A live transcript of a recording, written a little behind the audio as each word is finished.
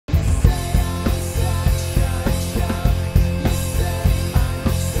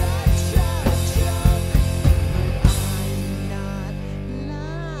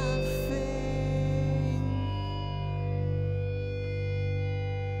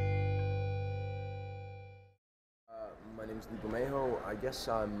Who's Lee Bermejo? I guess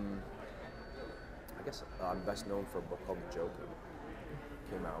I'm best known for a book called The Joker.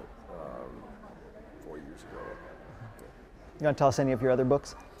 Came out 4 years ago. You want to tell us any of your other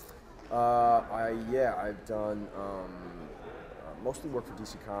books? I've done mostly work for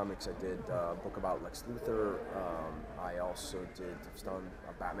DC Comics. I did a book about Lex Luthor. I also I've done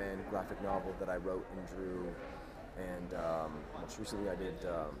a Batman graphic novel that I wrote and drew, and most recently I did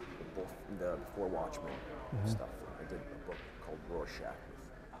the Before Watchmen stuff. I did a book called Rorschach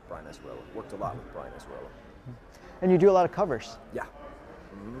with Brian Azzarello. Worked a lot with Brian Azzarello. And you do a lot of covers. Yeah.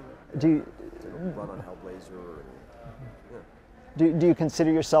 Do you Did a run on Hellblazer. do you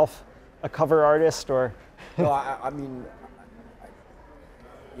consider yourself a cover artist, or? No, I mean,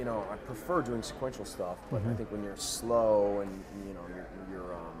 I prefer doing sequential stuff, but I think when you're slow and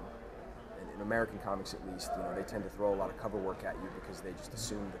you're in American comics at least, they tend to throw a lot of cover work at you because they just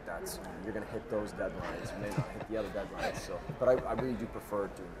assume that that's you're going to hit those deadlines. You may not hit the other deadlines. So, but I really do prefer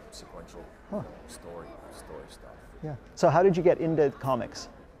doing sequential story stuff. Yeah. So how did you get into comics,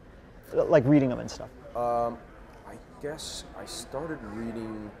 like reading them and stuff? I guess I started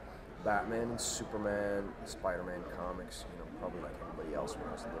reading Batman and Superman, Spider-Man comics, probably like everybody else when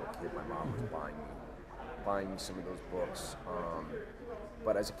I was a little kid. My mom was buying me some of those books.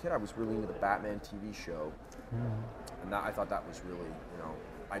 But as a kid, I was really into the Batman TV show, and I thought that was really,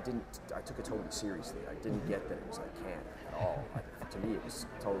 I took it totally seriously. I didn't get that it was like camp at all. To me, it was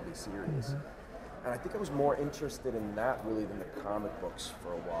totally serious. And I think I was more interested in that really than the comic books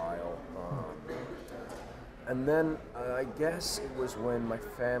for a while. And then I guess it was when my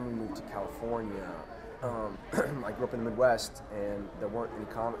family moved to California. I grew up in the Midwest, and there weren't any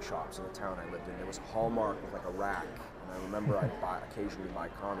comic shops in the town I lived in. There was a Hallmark with like a rack, and I remember I'd occasionally buy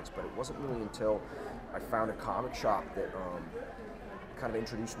comics, but it wasn't really until I found a comic shop that kind of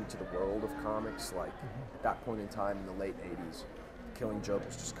introduced me to the world of comics. Like at that point in time in the late 80s, Killing Joke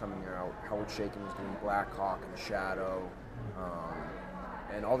was just coming out. Howard Chaykin was doing Black Hawk and The Shadow.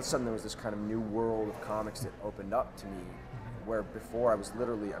 And all of a sudden there was this kind of new world of comics that opened up to me, where before I was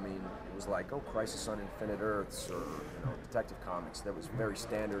literally, it was like, Crisis on Infinite Earths or Detective Comics. That was very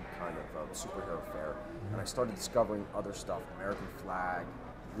standard kind of superhero fare. And I started discovering other stuff, American Flag,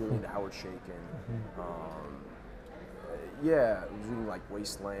 really into Howard Chaykin. I was reading like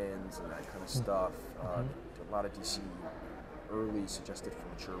Wastelands and that kind of stuff. A lot of DC early suggested for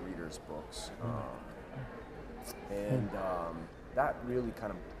mature readers books. That really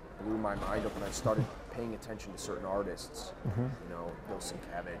kind of blew my mind up, and I started paying attention to certain artists, Bill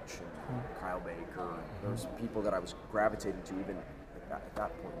Sienkiewicz and Kyle Baker. Those people that I was gravitating to even at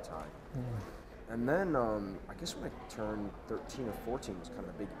that point in time. And then I guess when I turned 13 or 14 was kind of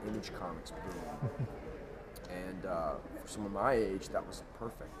the big Image Comics boom. And for someone my age, that was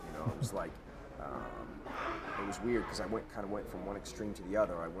perfect. It was like, it was weird because I went from one extreme to the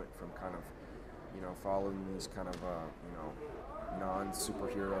other. I went from kind of, following these kind of,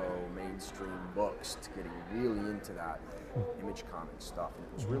 non-superhero mainstream books to getting really into that Image comic stuff. And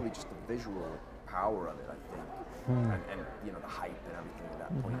it was really just the visual power of it, I think, and the hype and everything at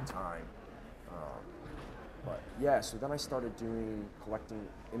that point in time. So then I started collecting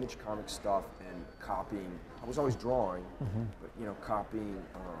Image comic stuff and copying. I was always drawing, but copying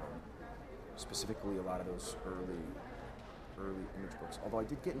specifically a lot of those early Image books. Although I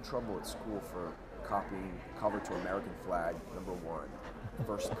did get in trouble at school for copying cover to American Flag #1,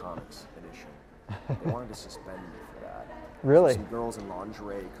 first comics edition. They wanted to suspend me for that. Really? Some girls in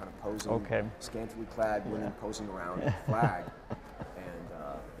lingerie kind of posing, scantily clad women posing around the flag. And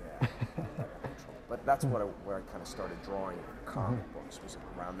but that's where I kind of started drawing comic books, was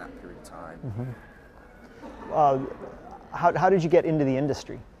around that period of time. How did you get into the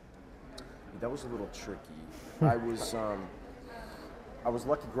industry? That was a little tricky. I was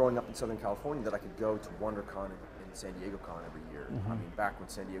lucky growing up in Southern California that I could go to WonderCon and San Diego Con every year. Back when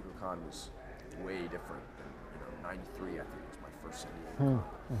San Diego Con was way different than, 93, I think was my first San Diego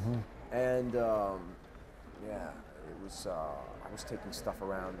Con. And it was, I was taking stuff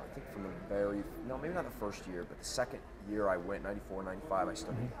around, I think from maybe not the first year, but the second year I went, 94, 95, I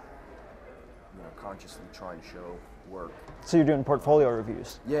started, consciously trying to show work. So you're doing portfolio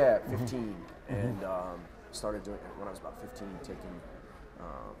reviews? Yeah, 15. And started doing it when I was about 15, taking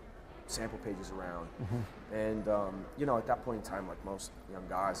sample pages around. And, at that point in time, like most young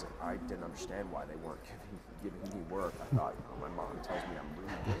guys, I didn't understand why they weren't giving me work. I thought, my mom tells me I'm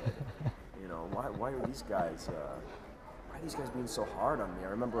really good. Why are these guys being so hard on me? I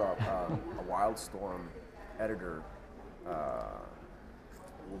remember a Wildstorm editor,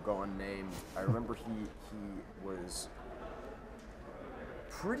 will go unnamed. I remember he was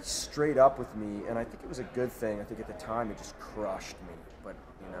pretty straight up with me, and I think it was a good thing. I think at the time it just crushed me, but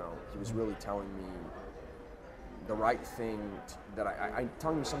you know, he was really telling me the right thing, that I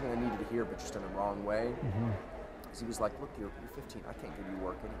telling me something I needed to hear, but just in the wrong way. Because he was like, look, you're 15, I can't give you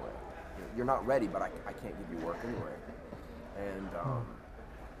work anyway. You're not ready, but I can't give you work anyway. And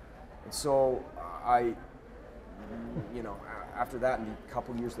so you know, after that, in the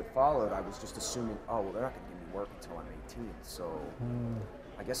couple years that followed, I was just assuming, oh, well, they're not going to give me work until I'm 18, so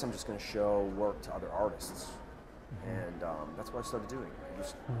I guess I'm just going to show work to other artists. And that's what I started doing. I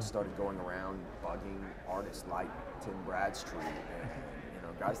just started going around bugging artists like Tim Bradstreet and, you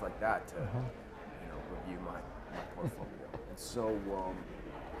know, guys like that to, you know, review my portfolio. And so,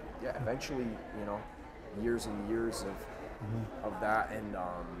 yeah, eventually, you know, years and years of that, and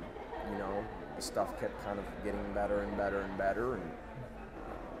you know, the stuff kept kind of getting better and better and better, and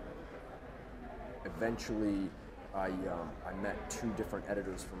eventually I met two different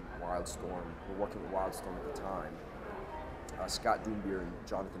editors from Wildstorm. We were working with Wildstorm at the time, Scott Doombeer and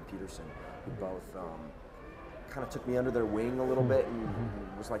Jonathan Peterson, who both kind of took me under their wing a little bit,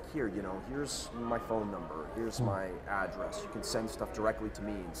 and was like, here, you know, here's my phone number, here's my address, you can send stuff directly to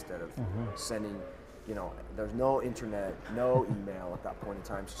me instead of sending, you know, there's no internet, no email at that point in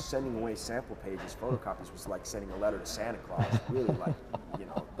time, so sending away sample pages, photocopies, was like sending a letter to Santa Claus. Really, like, you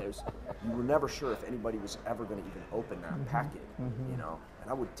know, you were never sure if anybody was ever going to even open that packet, you know,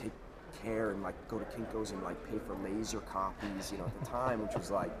 and I would take care and like go to Kinko's and like pay for laser copies, you know, at the time, which was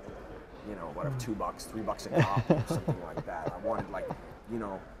like, you know, whatever, $2, $3 a copy or something like that. I wanted, like, you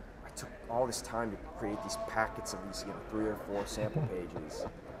know, I took all this time to create these packets of these, you know, 3 or 4 sample pages,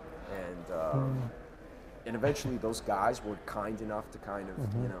 and eventually those guys were kind enough to kind of,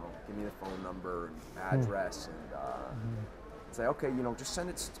 you know, give me the phone number and address, and say, okay, you know, just send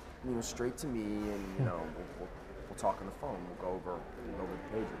it, you know, straight to me, and you know, we'll talk on the phone. We'll go over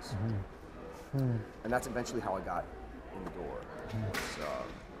the pages, and that's eventually how I got in the door. Was,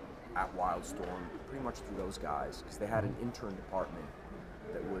 at Wildstorm, pretty much through those guys, because they had an intern department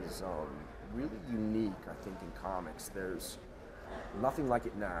that was really unique, I think, in comics. There's nothing like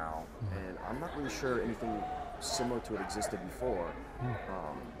it now, and I'm not really sure anything similar to it existed before.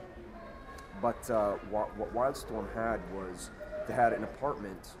 But what Wildstorm had was, they had an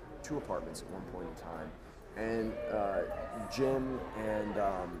apartment, 2 apartments at one point in time, and Jim and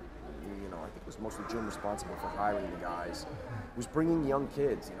you know, I think it was mostly Jim responsible for hiring the guys, was bringing young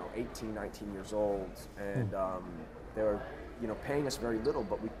kids, you know, 18, 19 years old, and they were, you know, paying us very little,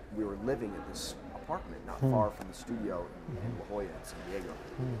 but we were living at this apartment not far from the studio in La Jolla, in San Diego.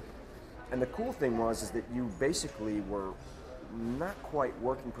 And the cool thing was is that you basically were not quite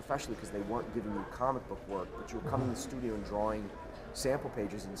working professionally, because they weren't giving you comic book work, but you were coming to the studio and drawing sample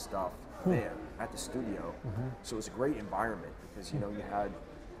pages and stuff there at the studio. So it was a great environment, because, you know, you had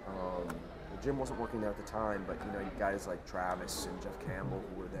Jim wasn't working there at the time, but, you know, you guys like Travis and Jeff Campbell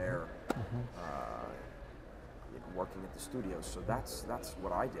who were there working at the studio. So that's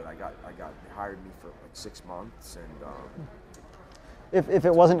what I did. They hired me for like 6 months, and if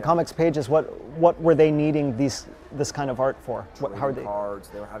it wasn't comics pages, what were they needing this kind of art for? How are they? Cards.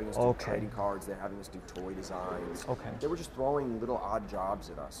 They were having us do trading cards. They were having us do toy designs. They were just throwing little odd jobs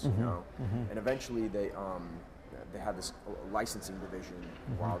at us, you know. And eventually they had this licensing division,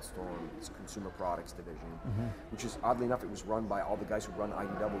 Wildstorm, this consumer products division, which is, oddly enough, it was run by all the guys who run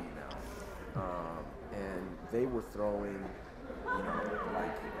IDW now. And they were throwing, you know,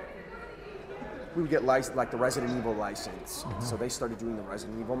 like, we would get like the Resident Evil license. So they started doing the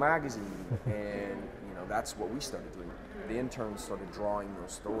Resident Evil magazine, and, you know, that's what we started doing. The interns started drawing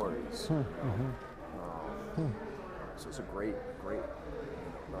those stories. You know? So it was a great, you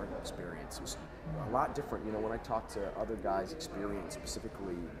know, learning experience. It was a lot different, you know, when I talk to other guys' experience,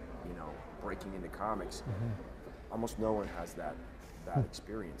 specifically, you know, breaking into comics, almost no one has that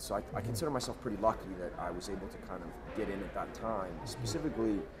experience. So I consider myself pretty lucky that I was able to kind of get in at that time,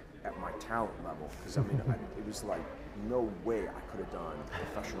 specifically at my talent level, because I mean, it was like no way I could have done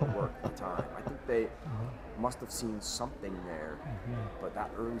professional work at the time. I think they must have seen something there, but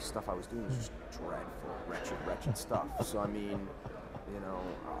that early stuff I was doing was just dreadful, wretched stuff. So I mean, you know,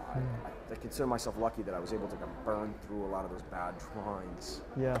 I consider myself lucky that I was able to kind of burn through a lot of those bad drawings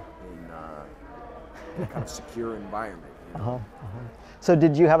in a kind of secure environment. You know? So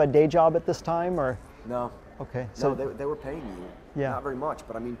did you have a day job at this time, or? No. Okay. So no, they were paying you, not very much,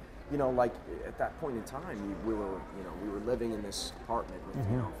 but I mean, you know, like at that point in time, we were living in this apartment with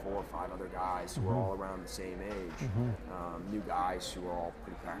you know 4 or 5 other guys who were all around the same age, new guys who were all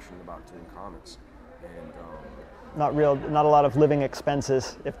pretty passionate about doing comics, and not a lot of living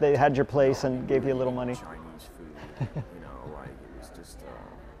expenses if they had your place and gave you a little money. Chinese food, you know, like it was just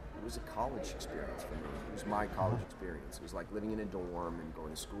it was a college experience for me. It was my college experience. It was like living in a dorm and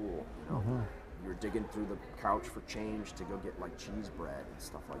going to school. You know, you were digging through the couch for change to go get like cheese bread and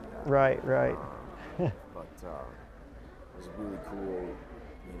stuff like that. Right, right. But it was a really cool,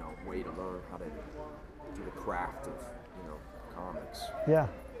 you know, way to learn how to do the craft of, you know, comics. Yeah,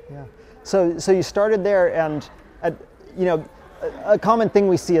 yeah. So you started there, and you know, a common thing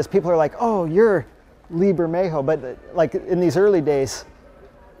we see is people are like, "Oh, you're Lee Bermejo," but like in these early days,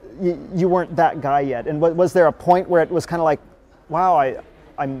 you weren't that guy yet. And was there a point where it was kind of like, "Wow,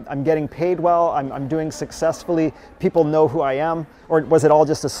 I'm getting paid well. I'm doing successfully. People know who I am," or was it all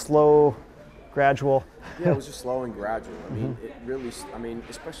just a slow, gradual? Yeah, it was just slow and gradual. I mean, it really. I mean,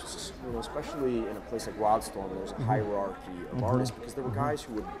 especially in a place like Wildstorm, there was a hierarchy of artists, because there were guys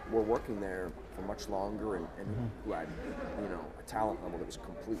who were working there for much longer and who had, you know, a talent level that was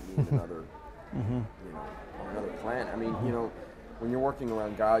completely in another, you know, on another planet. I mean, you know, when you're working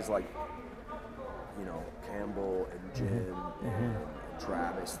around guys like, you know, Campbell and Jim and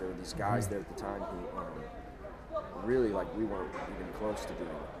Travis, there were these guys there at the time who really, like, we weren't even close to doing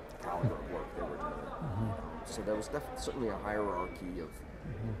the caliber of work they were doing. So there was certainly a hierarchy of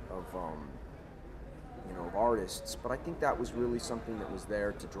you know, of artists, but I think that was really something that was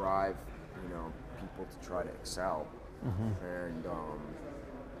there to drive, you know, people to try to excel. And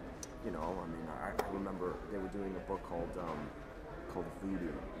you know, I mean, I remember they were doing a book called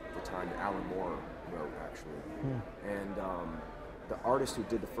Voodoo at the time that Alan Moore wrote, actually. And the artist who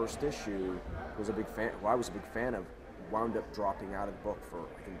did the first issue was a big fan, who I was a big fan of, wound up dropping out of the book for,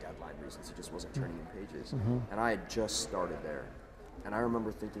 I think, deadline reasons. He just wasn't turning in pages. And I had just started there. And I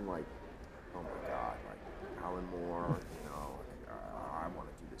remember thinking, like, oh my God, like, Alan Moore, you know, I want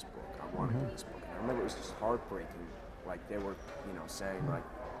to do this book. I want to do this book. And I remember it was just heartbreaking. Like, they were, you know, saying, like,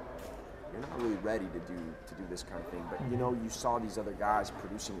 you're not really ready to do this kind of thing. But, you know, you saw these other guys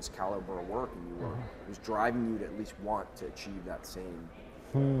producing this caliber of work, and it was driving you to at least want to achieve that same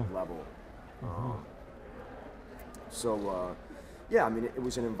level. So, yeah, I mean, it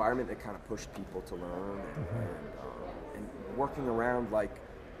was an environment that kind of pushed people to learn, and working around, like,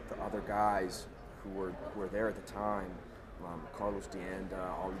 the other guys who were there at the time, Carlos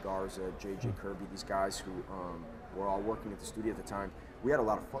Deanda, Ollie Garza, J.J. Kirby, these guys who were all working at the studio at the time. We had a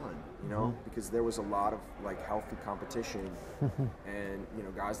lot of fun, you know, because there was a lot of, like, healthy competition, and, you know,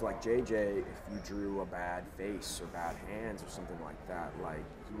 guys like JJ, if you drew a bad face or bad hands or something like that, like,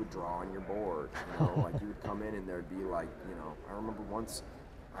 he would draw on your board, you know, like, you would come in and there'd be, like, you know, I remember once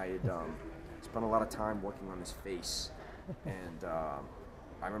I had spent a lot of time working on his face, and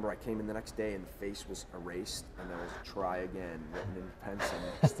I remember I came in the next day and the face was erased and there was a "try again" written in pencil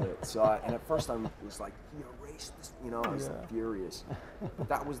next to it. So, and at first I was like, he erased this, you know, I was furious. But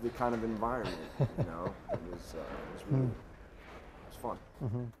that was the kind of environment, you know, it was really, it was fun.